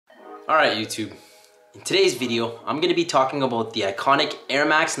Alright YouTube, in today's video, I'm going to be talking about the iconic Air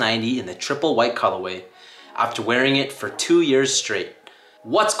Max 90 in the triple white colorway after wearing it for 2 years straight.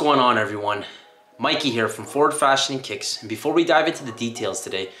 What's going on everyone? Mikey here from Forward Fashion and Kicks, and before we dive into the details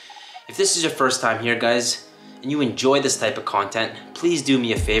today, if this is your first time here guys, and you enjoy this type of content, please do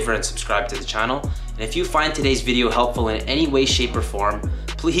me a favor and subscribe to the channel. And if you find today's video helpful in any way, shape or form,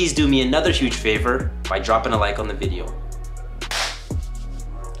 please do me another huge favor by dropping a like on the video.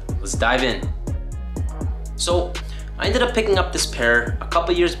 Let's dive in. So I ended up picking up this pair a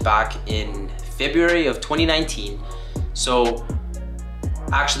couple years back in February of 2019. So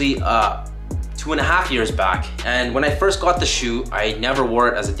actually 2.5 years back. And when I first got the shoe, I never wore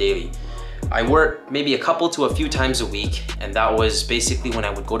it as a daily. I wore it maybe a couple to a few times a week, and that was basically when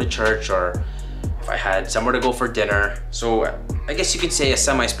I would go to church or if I had somewhere to go for dinner. So I guess you can say a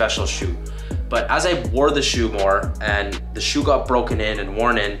semi-special shoe. But as I wore the shoe more and the shoe got broken in and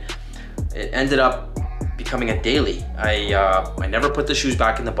worn in, it ended up becoming a daily. I never put the shoes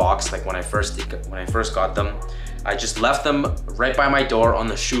back in the box like when I first got them. I just left them right by my door on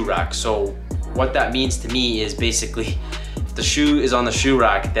the shoe rack. So what that means to me is basically if the shoe is on the shoe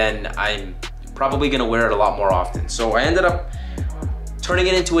rack, then I'm probably gonna wear it a lot more often. So I ended up turning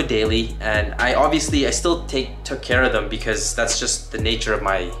it into a daily, and I still took care of them because that's just the nature of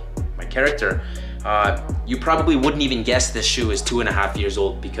my character. You probably wouldn't even guess this shoe is 2.5 years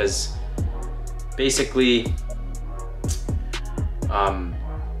old because basically,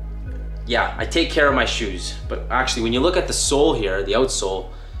 yeah, I take care of my shoes. But actually, when you look at the sole here, the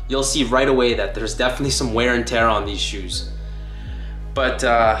outsole, you'll see right away that there's definitely some wear and tear on these shoes. But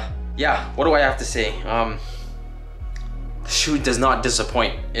yeah, what do I have to say? The shoe does not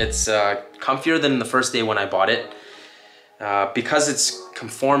disappoint. It's comfier than the first day when I bought it. Because it's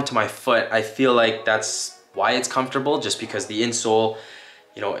conformed to my foot, I feel like that's why it's comfortable, just because the insole,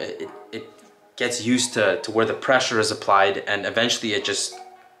 you know, it gets used to where the pressure is applied, and eventually it just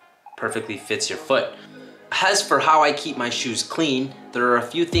perfectly fits your foot. As for how I keep my shoes clean, there are a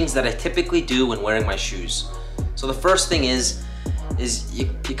few things that I typically do when wearing my shoes. So the first thing is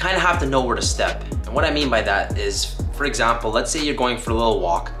you kind of have to know where to step. And what I mean by that is, for example, let's say you're going for a little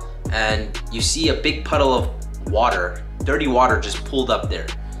walk and you see a big puddle of water, dirty water just pulled up there.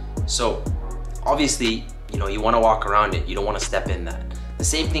 So obviously, you know, you want to walk around it. You don't want to step in that. The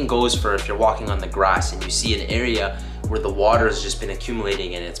same thing goes for if you're walking on the grass and you see an area where the water has just been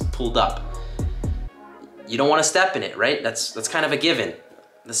accumulating and it's pulled up. You don't want to step in it, right? That's kind of a given.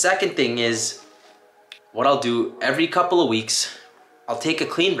 The second thing is, what I'll do every couple of weeks, I'll take a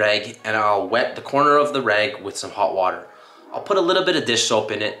clean rag and I'll wet the corner of the rag with some hot water. I'll put a little bit of dish soap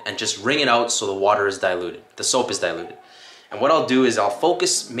in it and just wring it out so the water is diluted, the soap is diluted. And what I'll do is I'll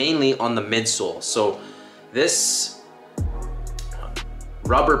focus mainly on the midsole. So this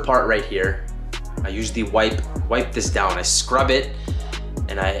rubber part right here, I usually wipe this down. I scrub it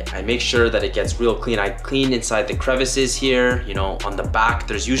and I make sure that it gets real clean. I clean inside the crevices here, you know, on the back.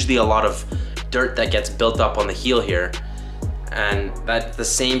 There's usually a lot of dirt that gets built up on the heel here. And that's the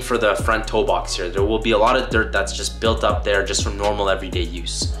same for the front toe box here. There will be a lot of dirt that's just built up there just from normal everyday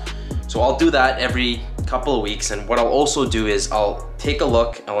use. So I'll do that every couple of weeks, and what I'll also do is I'll take a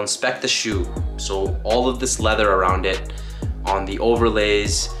look, I'll inspect the shoe. So all of this leather around it, on the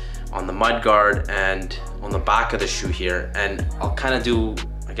overlays, on the mud guard, and on the back of the shoe here, and I'll kind of do,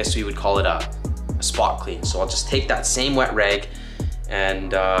 I guess you would call it a spot clean. So I'll just take that same wet rag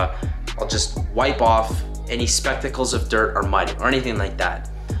and I'll just wipe off any speckles of dirt or mud or anything like that.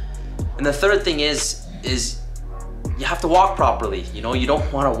 And the third thing is you have to walk properly. You know, you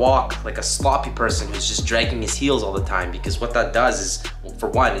don't want to walk like a sloppy person who's just dragging his heels all the time, because what that does is, well, for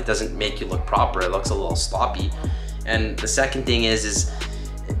one, it doesn't make you look proper. It looks a little sloppy. And the second thing is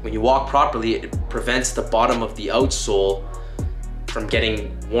when you walk properly, it prevents the bottom of the outsole from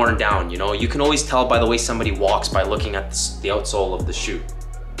getting worn down. You know, you can always tell by the way somebody walks by looking at the outsole of the shoe.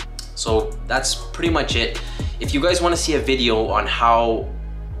 So that's pretty much it. If you guys want to see a video on how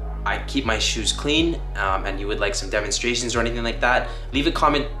I keep my shoes clean and you would like some demonstrations or anything like that, leave a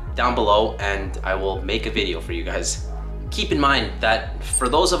comment down below and I will make a video for you guys. Keep in mind that for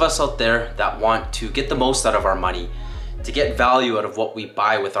those of us out there that want to get the most out of our money, to get value out of what we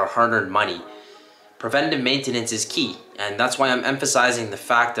buy with our hard-earned money, preventative maintenance is key. And that's why I'm emphasizing the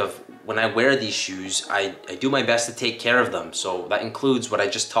fact of when I wear these shoes, I do my best to take care of them. So that includes what I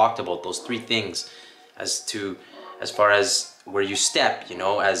just talked about, those 3 things, as far as where you step, you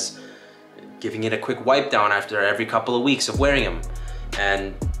know, as giving it a quick wipe down after every couple of weeks of wearing them,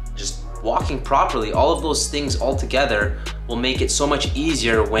 and just walking properly. All of those things all together will make it so much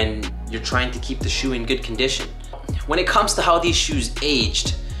easier when you're trying to keep the shoe in good condition. When it comes to how these shoes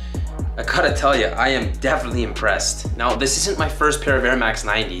aged, I gotta tell you, I am definitely impressed. Now, this isn't my first pair of Air Max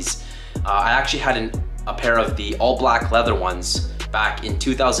 90s. I actually had a pair of the all black leather ones back in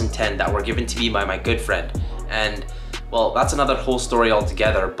 2010 that were given to me by my good friend. And well, that's another whole story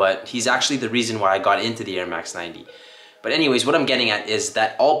altogether, but he's actually the reason why I got into the Air Max 90. But anyways, what I'm getting at is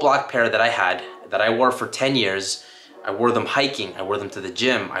that all black pair that I had, that I wore for 10 years, I wore them hiking, I wore them to the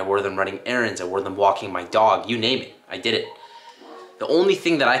gym, I wore them running errands, I wore them walking my dog, you name it, I did it. The only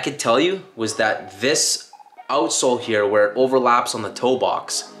thing that I could tell you was that this outsole here, where it overlaps on the toe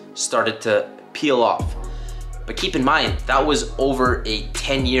box, started to peel off. But keep in mind, that was over a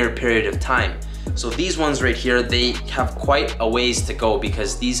 10-year period of time. So these ones right here, they have quite a ways to go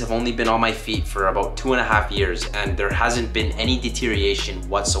because these have only been on my feet for about 2.5 years and there hasn't been any deterioration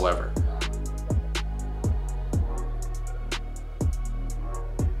whatsoever.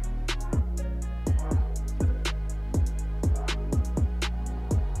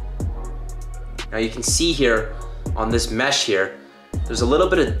 Now you can see here on this mesh here, there's a little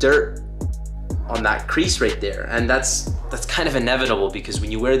bit of dirt on that crease right there, and that's kind of inevitable because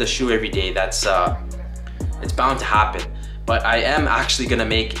when you wear the shoe every day, it's bound to happen. But I am actually gonna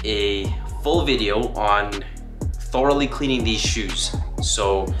make a full video on thoroughly cleaning these shoes,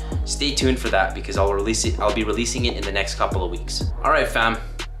 so stay tuned for that because I'll be releasing it in the next couple of weeks. All right, fam,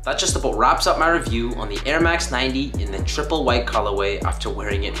 that just about wraps up my review on the Air Max 90 in the triple white colorway after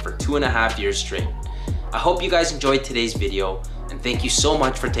wearing it for 2.5 years straight. I hope you guys enjoyed today's video, and thank you so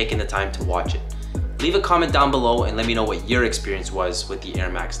much for taking the time to watch it. Leave a comment down below and let me know what your experience was with the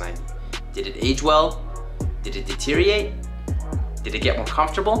Air Max 90. Did it age well? Did it deteriorate? Did it get more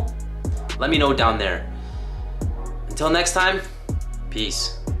comfortable? Let me know down there. Until next time,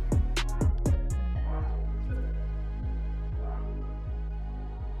 peace.